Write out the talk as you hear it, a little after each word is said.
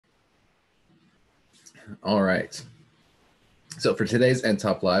All right. So for today's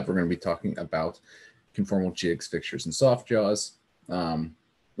nTop Live, we're going to be talking about conformal jigs, fixtures, and Softjaws.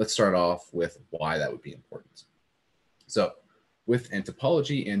 Let's start off with why that would be important. So with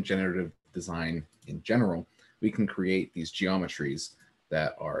nTopology and generative design in general, we can create these geometries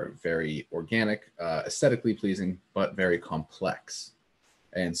that are very organic, aesthetically pleasing, but very complex.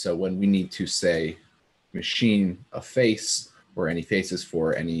 And so when we need to, say, machine a face or any faces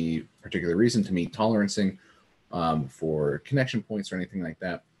for any particular reason to meet tolerancing, for connection points or anything like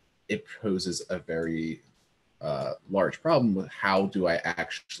that, it poses a very large problem with how do I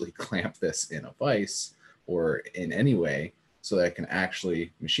actually clamp this in a vise or in any way so that I can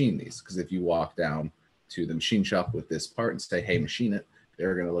actually machine these. Because if you walk down to the machine shop with this part and say, hey, machine it,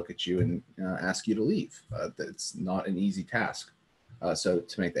 they're going to look at you and ask you to leave. It's not an easy task. So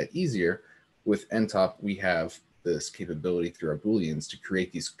to make that easier, with nTop, we have this capability through our Booleans to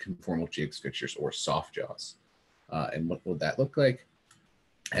create these conformal jigs, fixtures, or Softjaws. And what would that look like?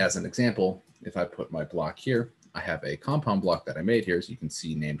 As an example, if I put my block here, I have a compound block that I made here, as you can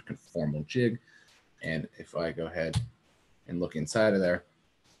see, named conformal jig. And if I go ahead and look inside of there,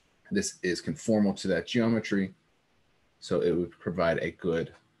 this is conformal to that geometry. So it would provide a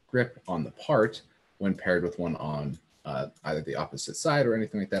good grip on the part when paired with one on either the opposite side or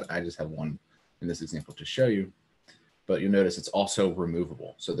anything like that. I just have one in this example to show you. But you'll notice it's also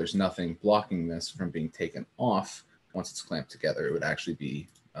removable. So there's nothing blocking this from being taken off once it's clamped together. It would actually be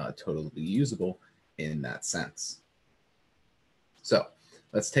totally usable in that sense. So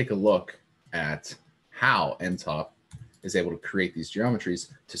let's take a look at how nTop is able to create these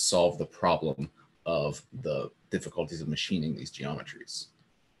geometries to solve the problem of the difficulties of machining these geometries.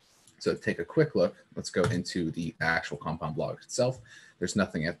 So to take a quick look, let's go into the actual compound block itself. There's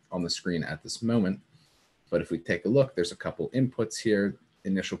nothing on the screen at this moment, but if we take a look, there's a couple inputs here: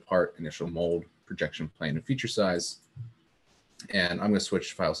 initial part, initial mold, projection plane, and feature size. And I'm going to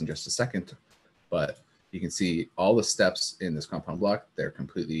switch files in just a second, but you can see all the steps in this compound block. They're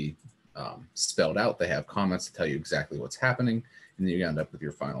completely spelled out. They have comments to tell you exactly what's happening, and then you end up with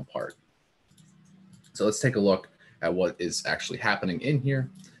your final part. So let's take a look at what is actually happening in here.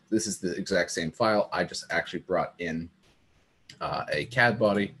 This is the exact same file. I just actually brought in a CAD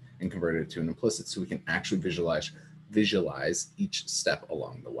body and converted it to an implicit so we can actually visualize each step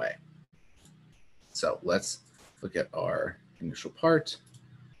along the way. So let's look at our initial part,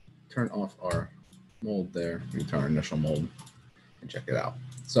 turn off our mold there, return our initial mold, and check it out.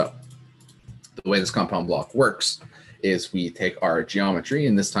 So the way this compound block works is we take our geometry,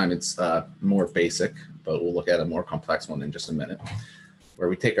 and this time it's more basic, but we'll look at a more complex one in just a minute, where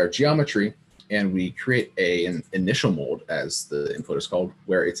we take our geometry and we create an initial mold, as the input is called,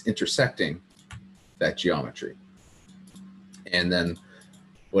 where it's intersecting that geometry. And then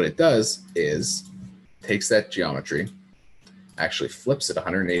what it does is takes that geometry, actually flips it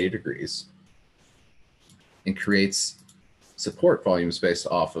 180 degrees, and creates support volumes based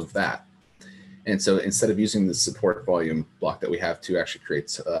off of that. And so instead of using the support volume block that we have to actually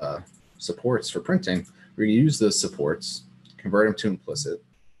create supports for printing, we're going to use those supports, convert them to implicit,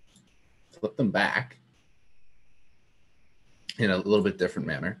 flip them back in a little bit different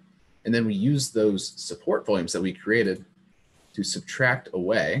manner. And then we use those support volumes that we created to subtract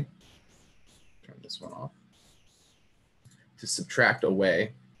away, turn this one off, to subtract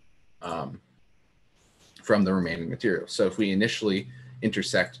away from the remaining material. So if we initially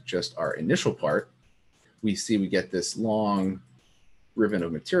intersect just our initial part, we see we get this long ribbon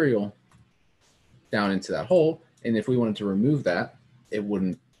of material down into that hole. And if we wanted to remove that, it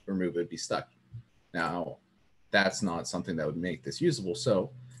wouldn't remove, it'd be stuck. Now, that's not something that would make this usable. So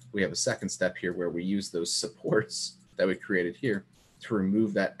we have a second step here where we use those supports that we created here to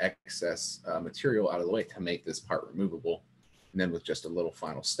remove that excess material out of the way to make this part removable. And then with just a little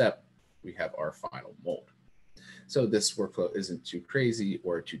final step, we have our final mold. So this workflow isn't too crazy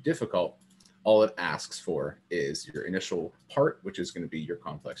or too difficult. All it asks for is your initial part, which is going to be your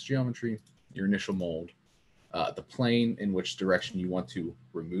complex geometry, your initial mold, the plane in which direction you want to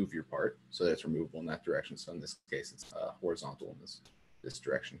remove your part, so that it's removable in that direction. So in this case, it's horizontal in this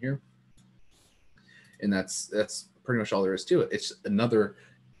direction here. And that's pretty much all there is to it. It's another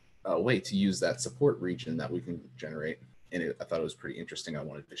way to use that support region that we can generate. And I thought it was pretty interesting. I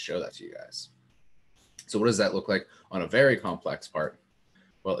wanted to show that to you guys. So what does that look like on a very complex part?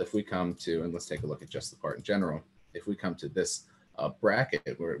 Well, if we come to, and let's take a look at just the part in general, if we come to this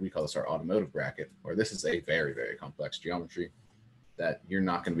bracket, where we call this our automotive bracket, where this is a very, very complex geometry that you're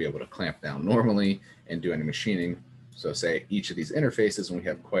not going to be able to clamp down normally and do any machining. So say each of these interfaces, and we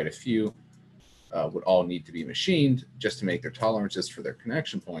have quite a few, would all need to be machined just to make their tolerances for their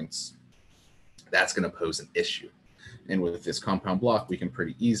connection points. that's going to pose an issue. And with this compound block, we can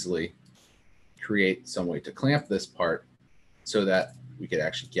pretty easily create some way to clamp this part so that we could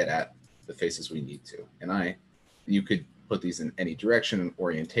actually get at the faces we need to. And you could put these in any direction and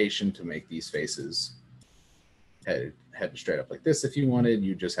orientation to make these faces head straight up like this. If you wanted,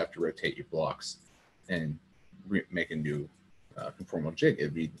 you just have to rotate your blocks and make a new conformal jig.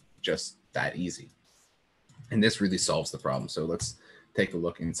 It'd be just that easy. And this really solves the problem. So let's take a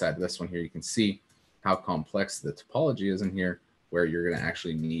look inside this one here. You can see how complex the topology is in here, where you're going to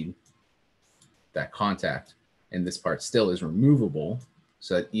actually need that contact. And this part still is removable,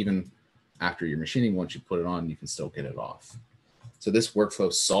 so that even after your machining, once you put it on, you can still get it off. So this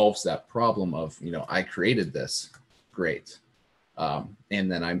workflow solves that problem of, I created this, great. And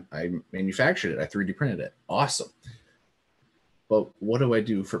then I manufactured it, I 3D printed it, awesome. But what do I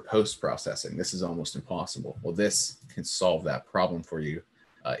do for post-processing? This is almost impossible. Well, this can solve that problem for you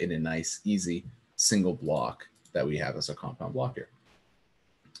in a nice, easy single block that we have as a compound block here.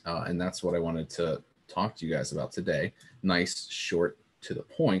 And that's what I wanted to talk to you guys about today. Nice, short, to the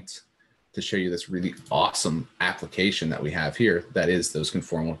point, to show you this really awesome application that we have here that is those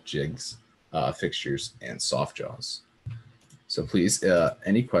conformal jigs, fixtures, and Softjaws. So please,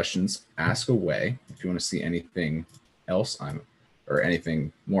 any questions, ask away. If you want to see anything else or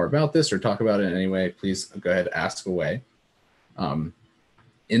anything more about this or talk about it in any way, please go ahead, ask away.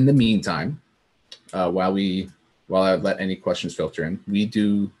 In the meantime, while I let any questions filter in, we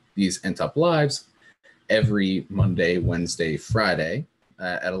do these nTop lives every Monday, Wednesday, Friday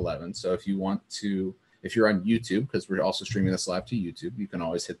at 11. So if you're on YouTube, because we're also streaming this live to YouTube, you can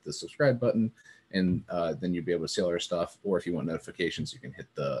always hit the subscribe button, and then you'll be able to see all our stuff. Or if you want notifications, you can hit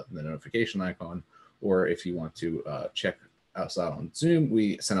the notification icon. Or if you want to check us out on Zoom,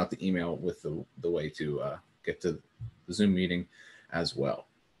 we send out the email with the way to get to the Zoom meeting as well.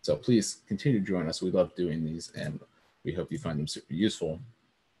 So please continue to join us. We love doing these, and we hope you find them super useful.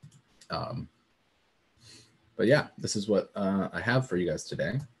 But yeah, this is what I have for you guys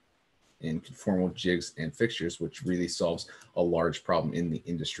today in conformal jigs and fixtures, which really solves a large problem in the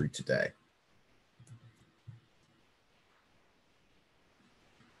industry today.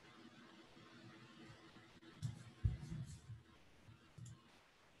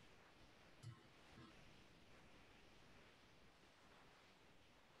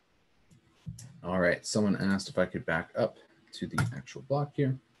 All right, someone asked if I could back up to the actual block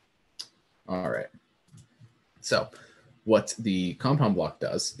here. All right. So what the compound block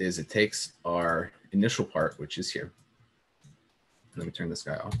does is it takes our initial part, which is here. Let me turn this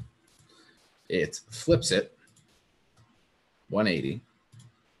guy off. It flips it 180,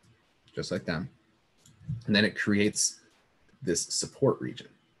 just like that. And then it creates this support region.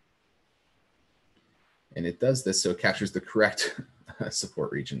 And it does this so it captures the correct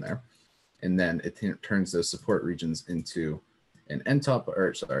support region there. And then it turns those support regions into an nTop,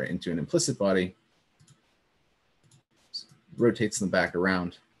 or sorry, into an implicit body, rotates them back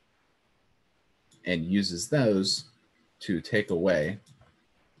around, and uses those to take away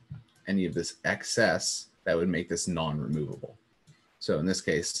any of this excess that would make this non-removable. So in this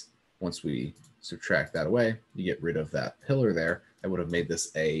case, once we subtract that away, you get rid of that pillar there that would have made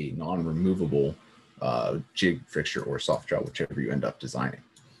this a non-removable jig, fixture, or softjaw, whichever you end up designing.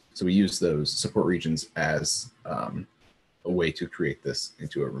 So we use those support regions as a way to create this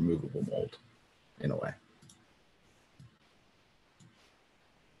into a removable mold in a way.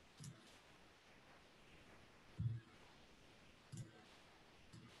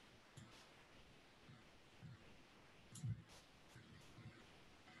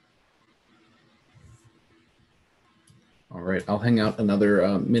 All right, I'll hang out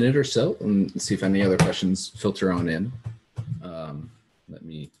another minute or so and see if any other questions filter on in. Let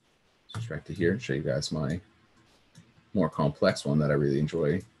me subtract to here and show you guys my more complex one that I really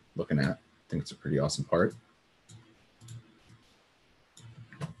enjoy looking at. I think it's a pretty awesome part.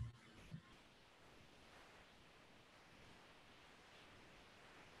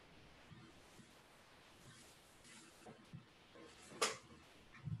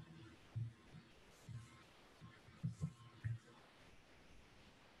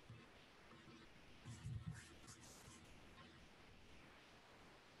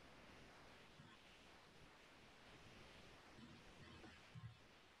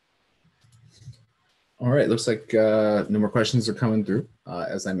 All right, looks like no more questions are coming through.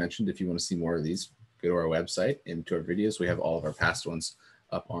 As I mentioned, if you want to see more of these, go to our website and to our videos. We have all of our past ones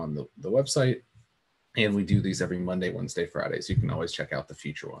up on the website, and we do these every Monday, Wednesday, Friday, so you can always check out the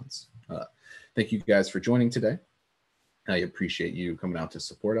future ones. Thank you guys for joining today. I appreciate you coming out to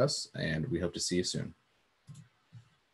support us, and we hope to see you soon.